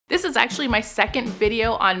This is actually my second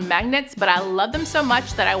video on magnets, but I love them so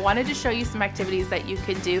much that I wanted to show you some activities that you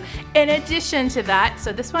could do in addition to that.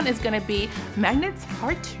 So this one is gonna be Magnets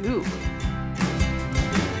Part 2.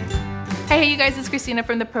 Hey you guys, it's Christina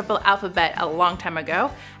from the Purple Alphabet a long time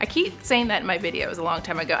ago. I keep saying that in my videos a long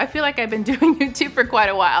time ago. I feel like I've been doing YouTube for quite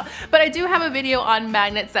a while, but I do have a video on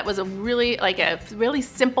magnets that was a really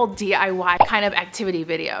simple DIY kind of activity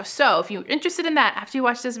video. So if you're interested in that, after you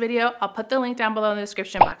watch this video, I'll put the link down below in the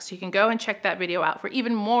description box so you can go and check that video out for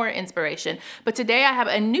even more inspiration. But today I have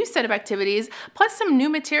a new set of activities plus some new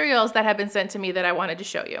materials that have been sent to me that I wanted to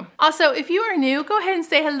show you. Also, if you are new, go ahead and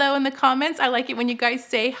say hello in the comments. I like it when you guys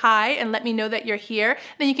say hi and let me know that you're here.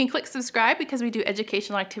 Then you can click subscribe because we do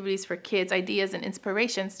educational activities for kids, ideas and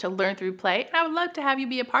inspirations to learn through play. And I would love to have you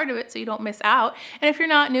be a part of it so you don't miss out. And if you're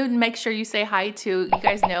not new, make sure you say hi too. You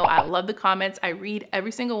guys know I love the comments. I read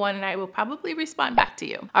every single one and I will probably respond back to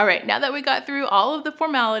you. All right, now that we got through all of the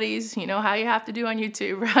formalities, you know how you have to do on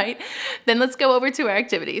YouTube, right? Then let's go over to our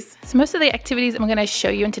activities. So most of the activities I'm gonna show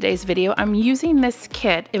you in today's video, I'm using this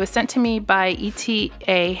kit. It was sent to me by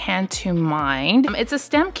ETA Hand to Mind. It's a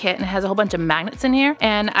STEM kit and it has a whole bunch of magnets in here,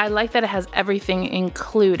 and I like that it has everything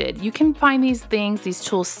included. You can find these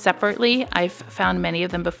tools separately. I've found many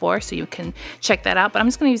of them before, so you can check that out, but I'm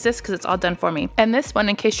just gonna use this because it's all done for me. And this one,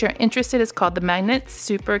 in case you're interested, is called the Magnets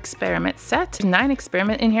Super Experiment Set. There's 9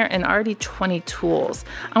 experiments in here and already 20 tools.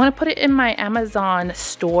 I'm gonna put it in my Amazon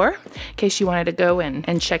store in case you wanted to go in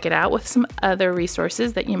and check it out with some other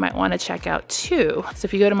resources that you might want to check out too. So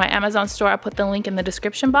if you go to my Amazon store, I'll put the link in the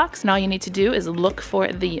description box, and all you need to do is look for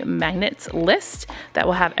the magnets list that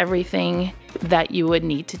will have everything that you would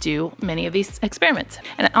need to do many of these experiments.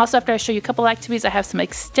 And also, after I show you a couple activities, I have some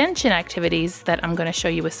extension activities that I'm going to show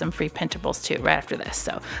you with some free Printables too right after this.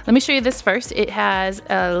 So let me show you this first. It has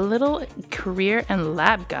a little career and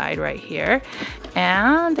lab guide right here,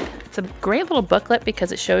 and it's a great little booklet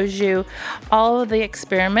because it shows you all of the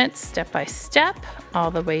experiments step by step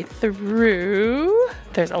all the way through.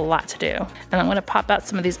 There's a lot to do, and I'm going to pop out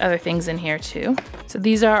some of these other things in here too. So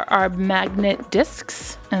these are our magnet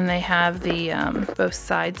discs, and they have the both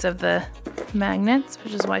sides of the magnets,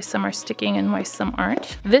 which is why some are sticking and why some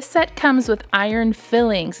aren't. This set comes with iron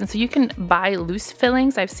fillings, and so you can buy loose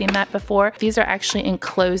fillings. I've seen that before. These are actually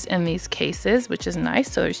enclosed in these cases, which is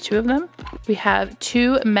nice. So there's 2 of them. We have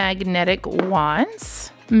 2 magnetic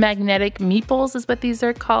wands. Magnetic meeples is what these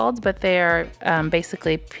are called, but they are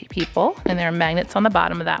basically people, and there are magnets on the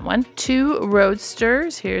bottom of that one. 2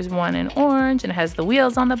 roadsters. Here's one in orange, and it has the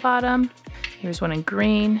wheels on the bottom. Here's one in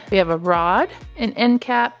green. We have a rod, an end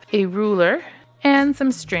cap, a ruler, and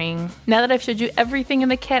some string. Now that I've showed you everything in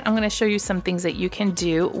the kit, I'm gonna show you some things that you can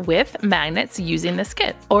do with magnets using this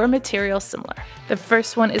kit or a material similar. The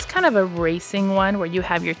first one is kind of a racing one where you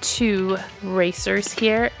have your 2 racers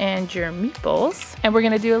here and your meeples. And we're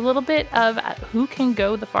gonna do a little bit of who can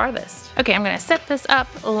go the farthest. Okay, I'm gonna set this up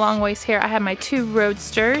a long ways here. I have my 2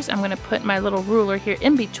 roadsters. I'm gonna put my little ruler here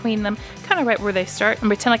in between them, kind of right where they start, and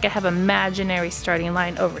pretend like I have an imaginary starting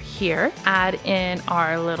line over here. Add in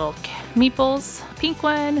our little meeples, pink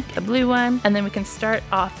one, the blue one, and then we can start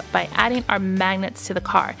off by adding our magnets to the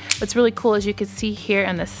car. What's really cool is you can see here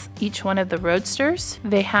in each one of the roadsters,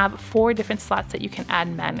 they have 4 different slots that you can add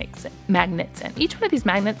magnets in. Each one of these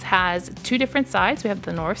magnets has 2 different sides. We have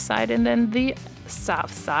the north side and then the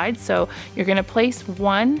south side. So you're going to place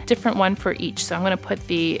one different one for each. So I'm going to put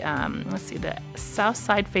the, let's see, the south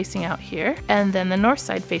side facing out here and then the north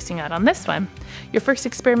side facing out on this one. Your first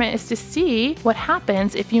experiment is to see what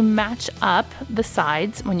happens if you match up the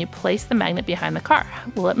sides when you place the magnet behind the car.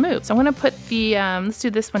 Will it move? So I'm going to put the, let's do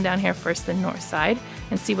this one down here first, the north side,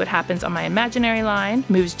 and see what happens on my imaginary line.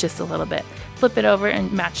 Moves just a little bit. Flip it over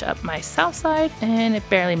and match up my south side, and it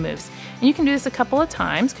barely moves. And you can do this a couple of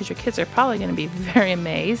times because your kids are probably going to be very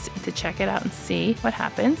amazed to check it out and see what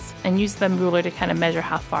happens, and use the ruler to kind of measure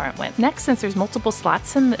how far it went. Next, since there's multiple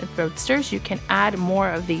slots in the roadsters, you can add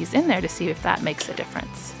more of these in there to see if that makes a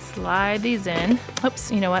difference. Slide these in.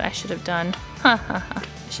 Oops, you know what I should have done? I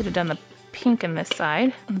should have done the pink on this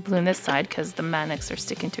side and the blue on this side because the magnets are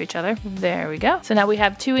sticking to each other. There we go. So now we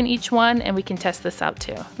have 2 in each one, and we can test this out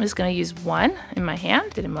too. I'm just going to use 1 in my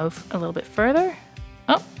hand. Did it move a little bit further?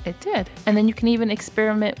 Oh, it did. And then you can even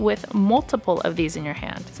experiment with multiple of these in your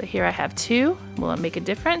hand. So here I have 2. Will it make a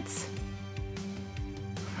difference?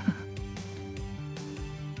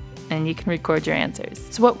 And you can record your answers.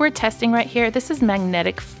 So what we're testing right here, this is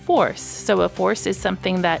magnetic force. So a force is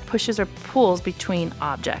something that pushes or pulls between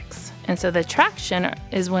objects. And so the attraction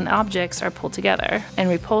is when objects are pulled together, and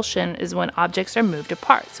repulsion is when objects are moved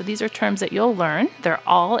apart. So these are terms that you'll learn. They're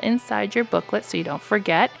all inside your booklet so you don't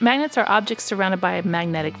forget. Magnets are objects surrounded by a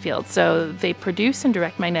magnetic field. So they produce and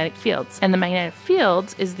direct magnetic fields. And the magnetic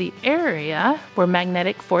fields is the area where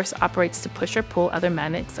magnetic force operates to push or pull other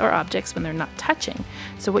magnets or objects when they're not touching.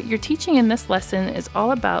 So what you're teaching in this lesson is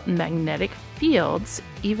all about magnetic fields,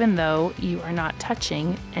 even though you are not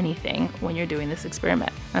touching anything when you're doing this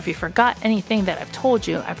experiment. Now, if you forgot anything that I've told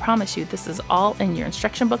you, I promise you this is all in your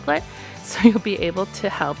instruction booklet, so you'll be able to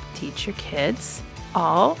help teach your kids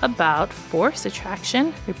all about force,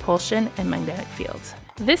 attraction, repulsion, and magnetic fields.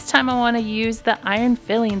 This time I want to use the iron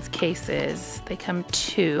fillings cases. They come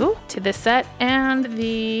two to this set, and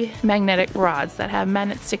the magnetic rods that have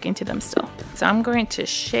magnets sticking to them still. So I'm going to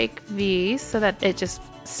shake these so that it just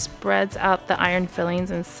spreads out the iron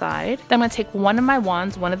fillings inside. Then I'm going to take one of my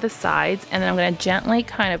wands, one of the sides, and then I'm going to gently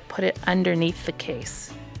kind of put it underneath the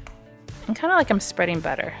case. And kind of like I'm spreading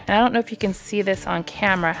butter. And I don't know if you can see this on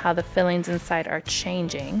camera, how the fillings inside are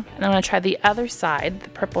changing. And I'm going to try the other side, the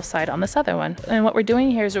purple side, on this other one. And what we're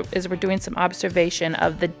doing here is we're doing some observation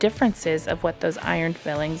of the differences of what those iron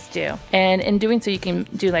fillings do. And in doing so, you can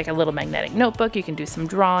do like a little magnetic notebook, you can do some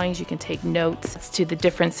drawings, you can take notes as to the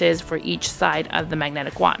differences for each side of the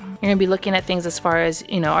magnetic wand. You're going to be looking at things as far as,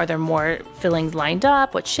 you know, are there more fillings lined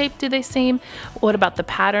up? What shape do they seem? What about the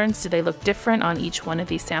patterns? Do they look different on each one of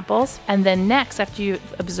these samples? And then next, after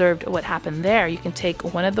you've observed what happened there, you can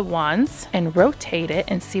take one of the wands and rotate it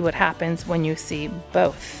and see what happens when you see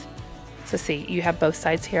both. So see, you have both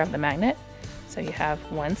sides here of the magnet. So you have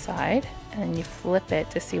one side, and then you flip it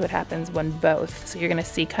to see what happens when both. So you're going to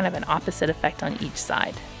see kind of an opposite effect on each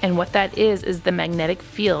side. And what that is the magnetic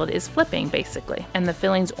field is flipping, basically. And the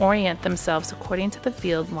fillings orient themselves according to the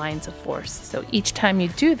field lines of force. So each time you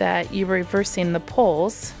do that, you're reversing the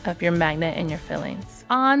poles of your magnet and your fillings.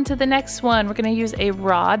 On to the next one. We're going to use a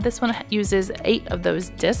rod. This one uses 8 of those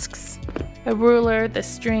discs. A ruler, the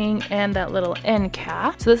string, and that little end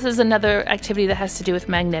cap. So this is another activity that has to do with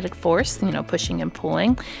magnetic force, you know, pushing and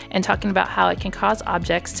pulling, and talking about how it can cause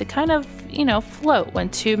objects to kind of, you know, float when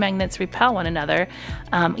two magnets repel one another,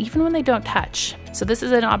 even when they don't touch. So this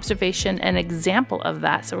is an observation, an example of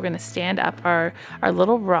that. So we're going to stand up our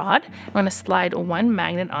little rod. We're going to slide one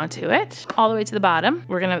magnet onto it all the way to the bottom.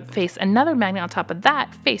 We're going to face another magnet on top of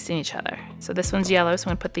that facing each other. So this one's yellow, so I'm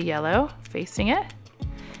going to put the yellow facing it.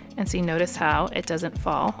 And see, notice how it doesn't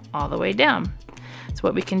fall all the way down. So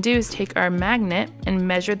what we can do is take our magnet and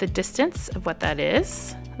measure the distance of what that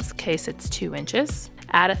is. In this case, it's 2 inches.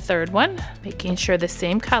 Add a third one, making sure the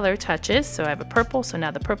same color touches. So I have a purple, so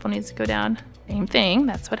now the purple needs to go down. Same thing,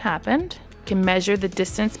 that's what happened. You can measure the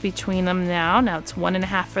distance between them now. Now it's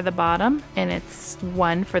 1.5 for the bottom, and it's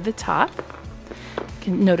 1 for the top.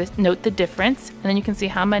 You can note the difference, and then you can see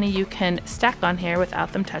how many you can stack on here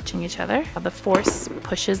without them touching each other. How the force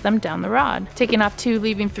pushes them down the rod. Taking off 2,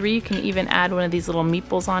 leaving 3, you can even add one of these little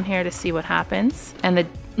meeples on here to see what happens, and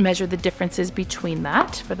measure the differences between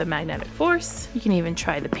that for the magnetic force. You can even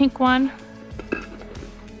try the pink one.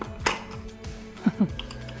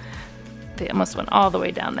 They almost went all the way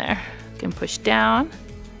down there. You can push down,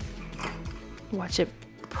 watch it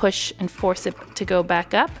push and force it to go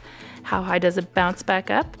back up. How high does it bounce back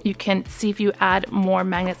up? You can see if you add more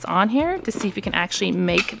magnets on here to see if you can actually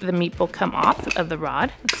make the meeple come off of the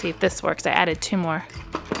rod. Let's see if this works. I added 2 more.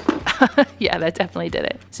 Yeah, that definitely did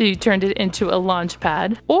it. So you turned it into a launch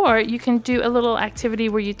pad. Or you can do a little activity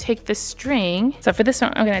where you take the string. So for this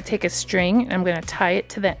one, I'm going to take a string and I'm going to tie it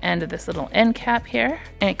to the end of this little end cap here.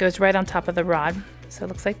 And it goes right on top of the rod. So it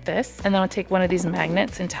looks like this. And then I'll take one of these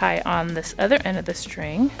magnets and tie it on this other end of the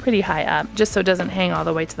string, pretty high up, just so it doesn't hang all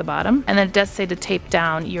the way to the bottom. And then it does say to tape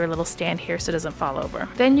down your little stand here so it doesn't fall over.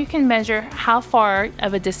 Then you can measure how far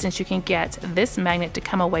of a distance you can get this magnet to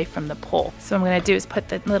come away from the pole. So what I'm gonna do is put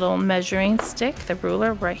the little measuring stick, the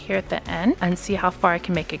ruler, right here at the end and see how far I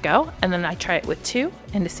can make it go. And then I try it with 2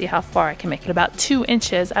 and to see how far I can make it. About 2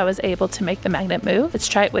 inches, I was able to make the magnet move. Let's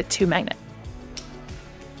try it with 2 magnets.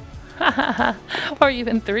 Or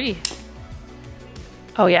even 3.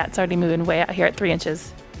 Oh yeah, it's already moving way out here at 3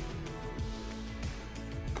 inches.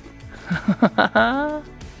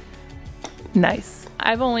 Nice.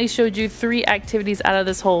 I've only showed you 3 activities out of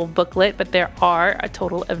this whole booklet, but there are a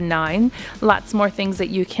total of 9. Lots more things that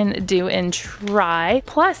you can do and try.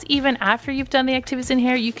 Plus, even after you've done the activities in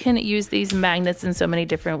here, you can use these magnets in so many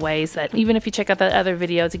different ways that even if you check out that other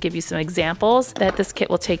video to give you some examples, that this kit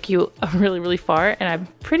will take you really, really far. And I'm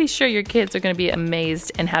pretty sure your kids are going to be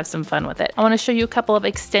amazed and have some fun with it. I want to show you a couple of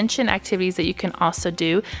extension activities that you can also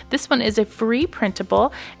do. This one is a free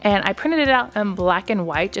printable, and I printed it out in black and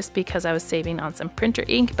white just because I was saving on some printer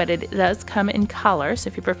ink, but it does come in color. So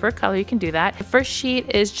if you prefer color, you can do that. The first sheet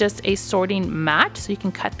is just a sorting mat, so you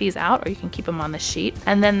can cut these out or you can keep them on the sheet.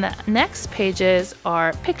 And then the next pages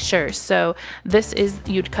are pictures. So this is,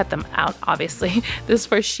 you'd cut them out, obviously. This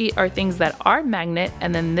first sheet are things that are magnet,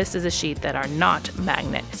 and then this is a sheet that are not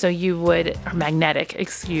magnet. So you would, or magnetic,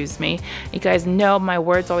 excuse me. You guys know my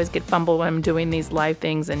words always get fumbled when I'm doing these live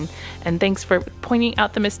things, and thanks for pointing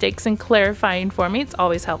out the mistakes and clarifying for me. It's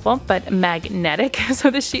always helpful. But magnetic, so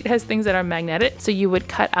the sheet has things that are magnetic. So you would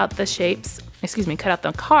cut out the shapes, cut out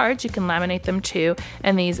the cards, you can laminate them too,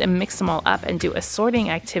 and these and mix them all up and do a sorting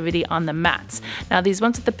activity on the mats. Now these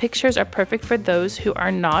ones with the pictures are perfect for those who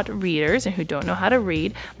are not readers and who don't know how to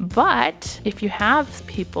read, but if you have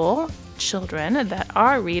children that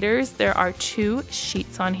are readers, there are 2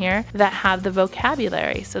 sheets on here that have the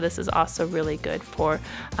vocabulary. So this is also really good for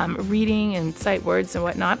reading and sight words and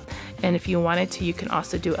whatnot. And if you wanted to, you can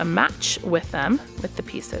also do a match with them with the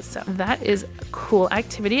pieces. So that is a cool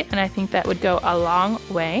activity, and I think that would go a long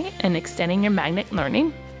way in extending your magnet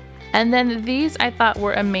learning. And then these I thought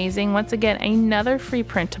were amazing. Once again, another free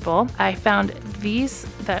printable. I found these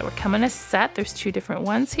that were come in a set. There's 2 different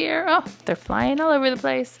ones here. Oh, they're flying all over the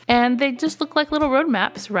place. And they just look like little road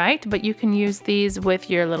maps, right? But you can use these with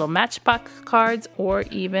your little Matchbox cards or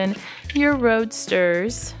even your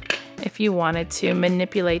Roadsters if you wanted to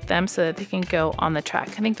manipulate them so that they can go on the track.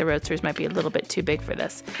 I think the Roadsters might be a little bit too big for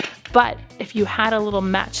this. But if you had a little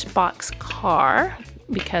Matchbox car,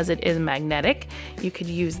 because it is magnetic, you could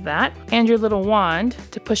use that and your little wand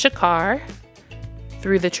to push a car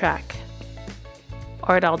through the track,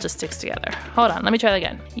 or it all just sticks together. Hold on, let me try that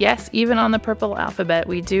again. Yes, even on the purple alphabet,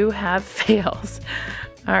 we do have fails.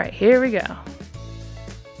 All right, here we go.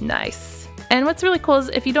 Nice. And what's really cool is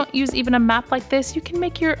if you don't use even a map like this, you can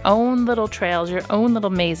make your own little trails, your own little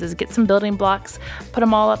mazes, get some building blocks, put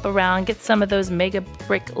them all up around, get some of those mega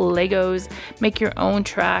brick Legos, make your own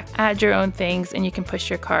track, add your own things, and you can push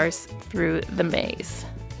your cars through the maze.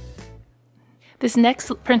 This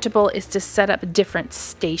next printable is to set up different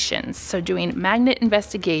stations, so doing magnet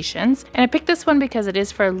investigations. And I picked this one because it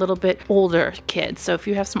is for a little bit older kids. So if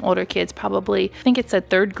you have some older kids, probably, I think it's a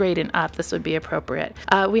 3rd grade and up, this would be appropriate.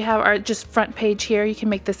 We have our just front page here. You can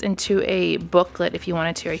make this into a booklet if you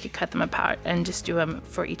wanted to, or you could cut them apart and just do them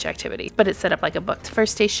for each activity. But it's set up like a book. The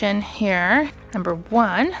first station here, number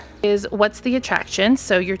 1, is what's the attraction?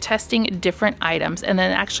 So you're testing different items, and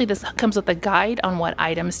then actually this comes with a guide on what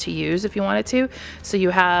items to use if you wanted to. So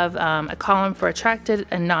you have a column for attracted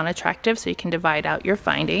and non-attractive, so you can divide out your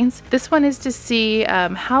findings. This one is to see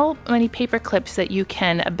how many paper clips that you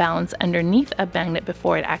can balance underneath a magnet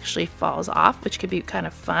before it actually falls off, which could be kind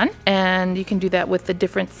of fun. And you can do that with the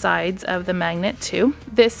different sides of the magnet too.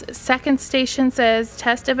 This second station says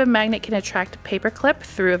test if a magnet can attract a paper clip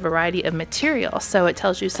through a variety of materials. So it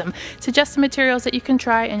tells you some suggested materials that you can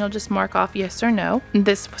try, and you'll just mark off yes or no.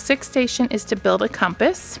 This 6th station is to build a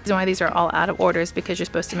compass. The reason why these are all out of order is because you're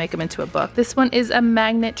supposed to make them into a book. This one is a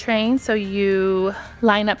magnet train, so you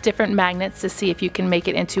line up different magnets to see if you can make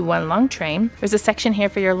it into one long train. There's a section here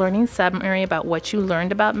for your learning summary about what you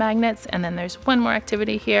learned about magnets, and then there's one more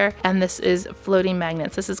activity here, and this is floating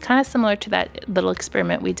magnets. This is kind of similar to that little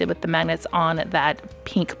experiment we did with the magnets on that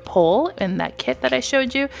pink pole in that kit that I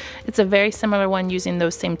showed you. It's a very similar one using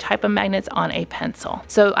those same type of magnets on a pencil.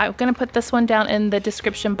 So I'm going to put this one down in the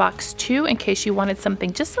description box too, in case you wanted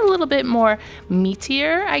something just a little bit more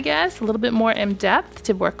meatier, I guess, a little bit more in depth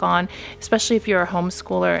to work on, especially if you're a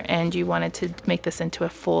homeschooler and you wanted to make this into a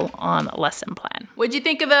full-on lesson plan. What'd you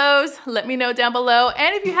think of those? Let me know down below.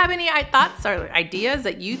 And if you have any thoughts or ideas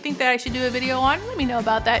that you think that I should do a video on, let me know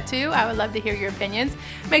about that too. I would love to hear your opinions.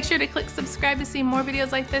 Make sure to click subscribe to see more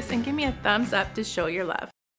videos like this, and give me a thumbs up to show your love.